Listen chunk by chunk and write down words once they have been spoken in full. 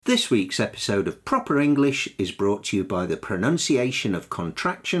This week's episode of Proper English is brought to you by the pronunciation of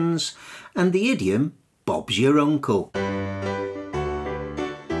contractions and the idiom Bob's your uncle.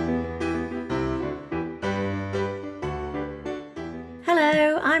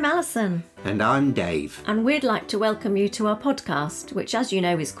 Hello, I'm Alison. And I'm Dave. And we'd like to welcome you to our podcast, which as you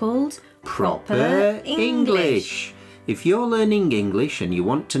know is called Proper English. If you're learning English and you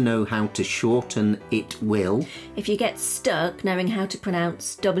want to know how to shorten it will, If you get stuck knowing how to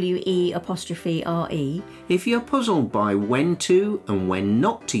pronounce W-E', if you're puzzled by when to and when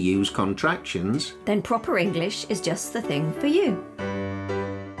not to use contractions, then Proper English is just the thing for you.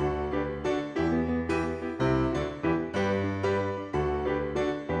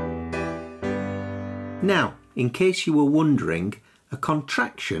 Now, in case you were wondering, a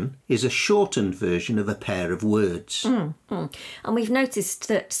contraction is a shortened version of a pair of words. And we've noticed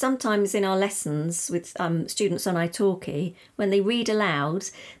that sometimes in our lessons with students on italki, when they read aloud,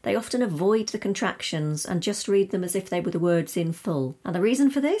 they often avoid the contractions and just read them as if they were the words in full. And the reason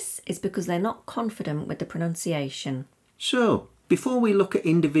for this is because they're not confident with the pronunciation. So, before we look at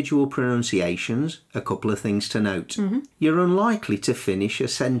individual pronunciations, a couple of things to note. You're unlikely to finish a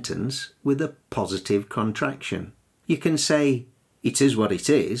sentence with a positive contraction. You can say, it is what it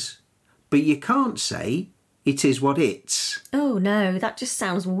is, but you can't say, it is what it's. Oh no, that just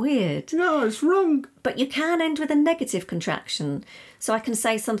sounds weird. No, it's wrong. But you can end with a negative contraction. So I can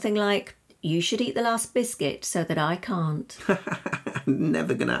say something like, you should eat the last biscuit so that I can't.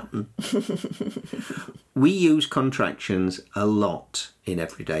 Never gonna happen. We use contractions a lot in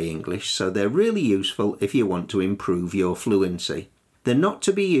everyday English, so they're really useful if you want to improve your fluency. They're not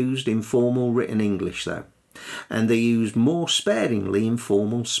to be used in formal written English though, and they're used more sparingly in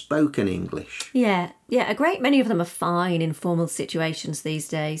formal spoken English. Yeah, a great many of them are fine in formal situations these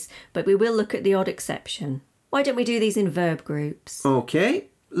days, but we will look at the odd exception. Why don't we do these in verb groups? Okay,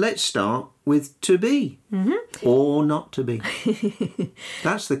 let's start with to be or not to be.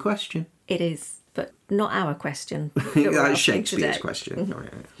 That's the question. It is, but not our question. That's Shakespeare's question. Oh,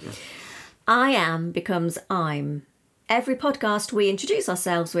 yeah. I am becomes I'm. Every podcast we introduce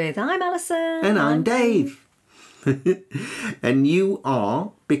ourselves with, I'm Alison. And I'm Dave. And you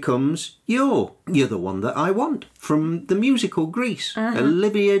are becomes you're. You're the one that I want. From the musical Grease.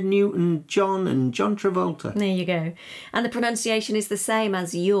 Olivia Newton-John and John Travolta. There you go. And the pronunciation is the same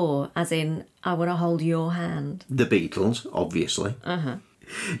as your, as in, I want to hold your hand. The Beatles, obviously.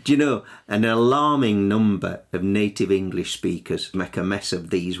 Do you know, an alarming number of native English speakers make a mess of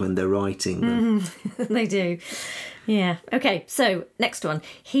these when they're writing them. They do. Yeah. Okay, so next one.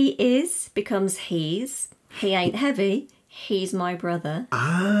 He is becomes he's. He ain't heavy. He's my brother.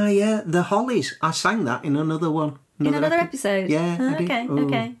 Ah, yeah, the Hollies. I sang that in another one. In another episode? Yeah, I did.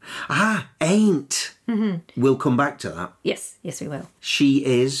 Okay. Ah, ain't. We'll come back to that. Yes, we will. She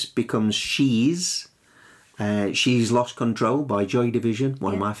is becomes she's. She's Lost Control by Joy Division,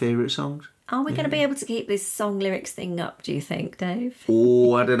 one of my favourite songs. Are we going to be able to keep this song lyrics thing up, do you think, Dave?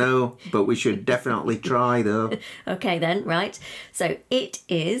 Oh, I don't know, but we should definitely try, though. Okay, then, right. So, it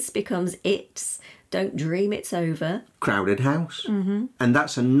is becomes it's. Don't dream it's over. Crowded House. And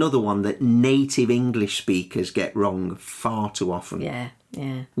that's another one that native English speakers get wrong far too often. Yeah.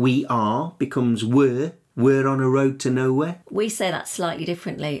 We are becomes we're on a road to nowhere. We say that slightly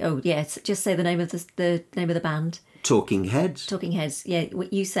differently. Oh, yes, just say the name of the name of the band. Talking Heads. Talking Heads. Yeah,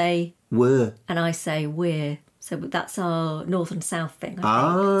 you say Were. and I say we're. So that's our north and south thing,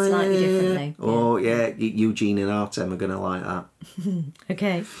 I think. Slightly differently. Oh, yeah. Eugene and Artem are going to like that.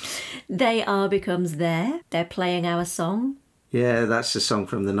 Okay. They are becomes there. They're playing our song. Yeah, that's a song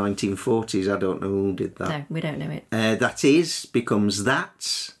from the 1940s. I don't know who did that. No, we don't know it. That is becomes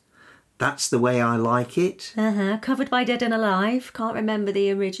that's. That's the way I like it. Covered by Dead and Alive. Can't remember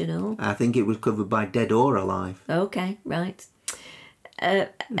the original. I think it was covered by Dead or Alive. Okay, right.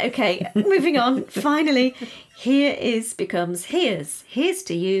 Okay, moving on. Finally, here is becomes here's. Here's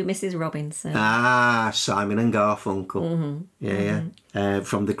to you, Mrs. Robinson. Ah, Simon and Garfunkel. Yeah.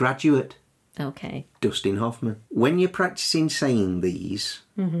 From The Graduate. Okay. Dustin Hoffman. When you're practicing saying these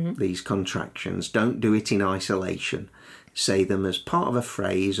contractions, don't do it in isolation. Say them as part of a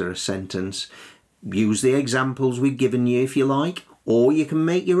phrase or a sentence. Use the examples we've given you if you like, or you can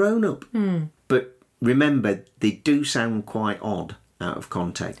make your own up. But remember, they do sound quite odd out of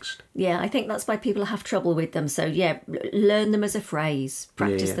context. Yeah, I think that's why people have trouble with them. So, yeah, learn them as a phrase.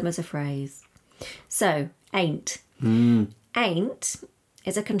 Practice them as a phrase. So, ain't. Ain't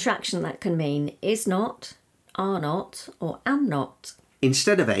is a contraction that can mean is not, are not, or am not.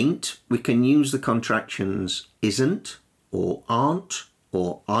 Instead of ain't, we can use the contractions isn't, or aren't,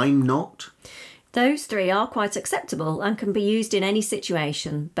 or I'm not. Those three are quite acceptable and can be used in any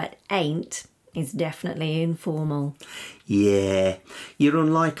situation, but ain't is definitely informal. Yeah, you're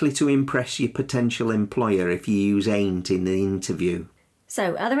unlikely to impress your potential employer if you use ain't in the interview.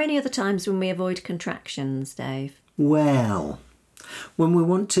 So, are there any other times when we avoid contractions, Dave? Well, when we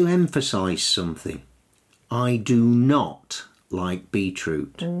want to emphasise something. I do not like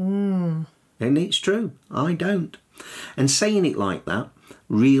beetroot. And it's true, I don't. And saying it like that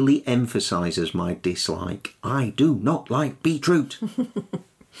really emphasises my dislike. I do not like beetroot.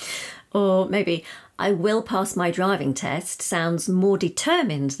 Or maybe, I will pass my driving test sounds more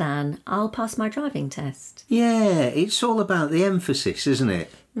determined than I'll pass my driving test. Yeah, it's all about the emphasis, isn't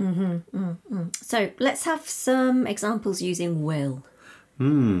it? So, let's have some examples using will.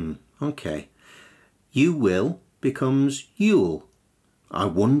 Okay. You will becomes you'll. I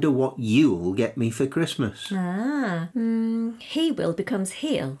wonder what you'll get me for Christmas. He will becomes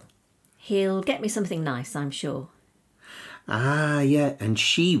he'll. He'll get me something nice, I'm sure. Yeah, and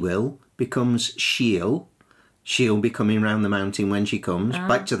she will becomes she'll. She'll be coming round the mountain when she comes.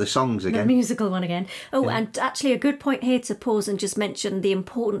 Back to the songs The again. musical one again. Oh, and actually a good point here to pause and just mention the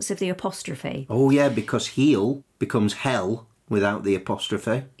importance of the apostrophe. Oh, yeah, because he'll becomes hell without the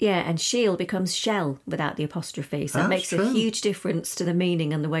apostrophe. Yeah, and she'll becomes shell without the apostrophe. So it That's makes a true. huge difference to the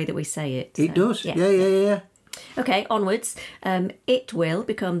meaning and the way that we say it. It So, does. Yeah. Okay, onwards. It will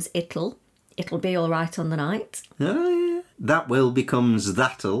becomes it'll. It'll be all right on the night. Oh, yeah. That will becomes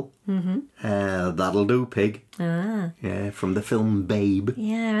that'll. That'll do, pig. Yeah, from the film Babe.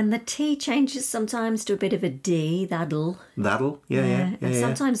 Yeah, and the T changes sometimes to a bit of a D, that'll. That'll. Yeah. And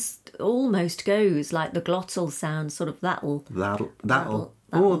sometimes almost goes like the glottal sound, sort of that'll. That'll.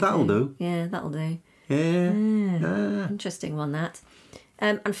 Oh, that'll do. Yeah, that'll do. Yeah. Interesting one, that.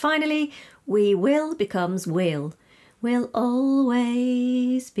 And finally, we will becomes will. We'll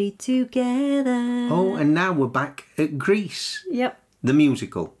always be together. Oh, and now we're back at Grease. Yep. The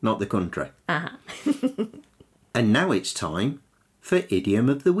musical, not the country. And now it's time for Idiom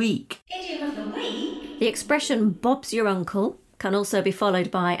of the Week. Idiom of the week. The expression Bob's your uncle can also be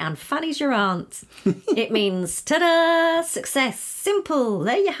followed by and Fanny's your aunt. It means, ta-da, success, simple,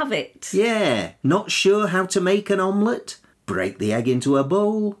 there you have it. Yeah, not sure how to make an omelette? Break the egg into a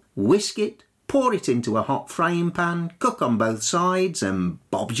bowl, whisk it, pour it into a hot frying pan, cook on both sides, and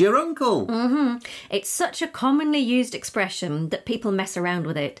Bob's your uncle. It's such a commonly used expression that people mess around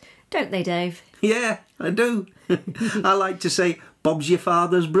with it, don't they, Dave? Yeah, I do. I like to say Bob's your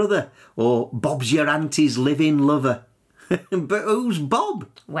father's brother, or Bob's your auntie's living lover. But who's Bob?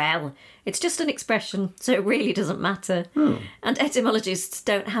 Well, it's just an expression, so it really doesn't matter. And etymologists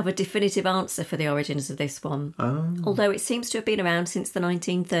don't have a definitive answer for the origins of this one, although it seems to have been around since the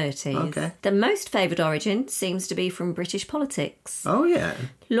 1930s. Okay. The most favoured origin seems to be from British politics. Oh, yeah.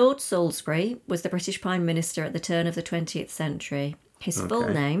 Lord Salisbury was the British Prime Minister at the turn of the 20th century. His full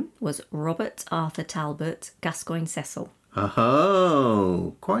name was Robert Arthur Talbot Gascoigne Cecil.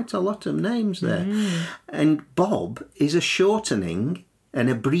 Oh, quite a lot of names there. And Bob is a shortening, an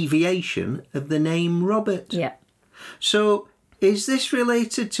abbreviation of the name Robert. Yeah. So is this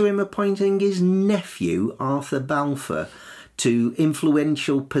related to him appointing his nephew, Arthur Balfour, to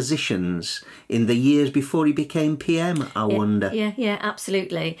influential positions in the years before he became PM, I wonder? Yeah,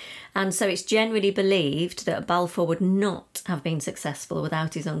 absolutely. And so it's generally believed that Balfour would not have been successful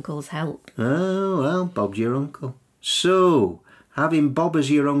without his uncle's help. Oh, well, Bob's your uncle. So, having Bob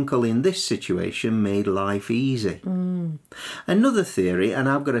as your uncle in this situation made life easy. Another theory, and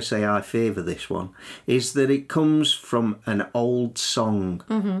I've got to say I favour this one, is that it comes from an old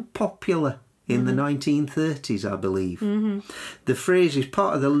song, popular in the 1930s, I believe. The phrase is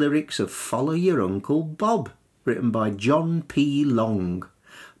part of the lyrics of Follow Your Uncle Bob, written by John P. Long.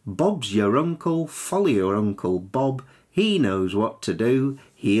 Bob's your uncle, follow your Uncle Bob. He knows what to do.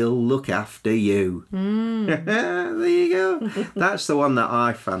 He'll look after you. There you go. That's the one that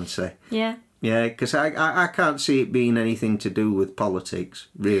I fancy. Yeah. Yeah, because I can't see it being anything to do with politics,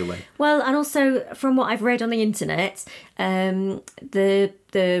 really. Well, and also from what I've read on the internet, the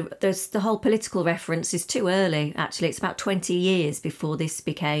whole political reference is too early. Actually, it's about 20 years before this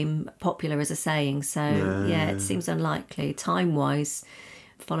became popular as a saying. So yeah, it seems unlikely time-wise.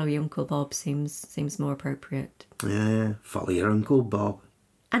 Follow your Uncle Bob seems more appropriate. Yeah, follow your Uncle Bob.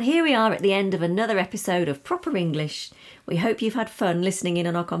 And here we are at the end of another episode of Proper English. We hope you've had fun listening in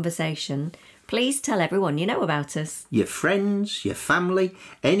on our conversation. Please tell everyone you know about us. Your friends, your family,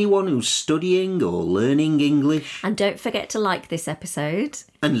 anyone who's studying or learning English. And don't forget to like this episode.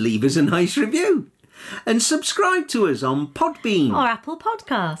 And leave us a nice review. And subscribe to us on Podbean Or Apple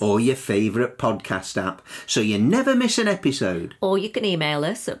Podcasts. or your favourite podcast app so you never miss an episode. Or you can email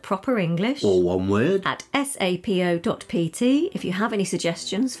us at properenglish Or one word. at sapo.pt if you have any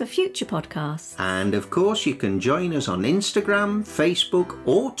suggestions for future podcasts. And of course, you can join us on Instagram, Facebook,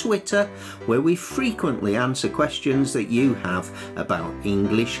 or Twitter, where we frequently answer questions that you have about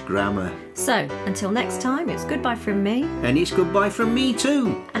English grammar. So, until next time, it's goodbye from me, And it's goodbye from me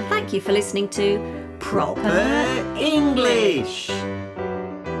too. and thank you for listening to Proper English!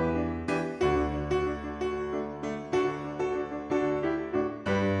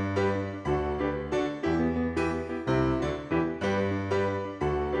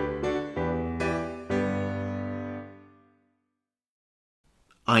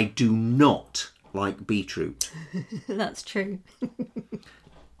 I do not like beetroot. That's true.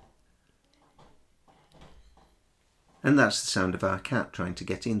 And that's the sound of our cat trying to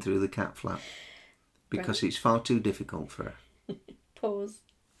get in through the cat flap. Because it's far too difficult for her. Pause.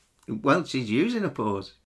 Well, she's using a pause.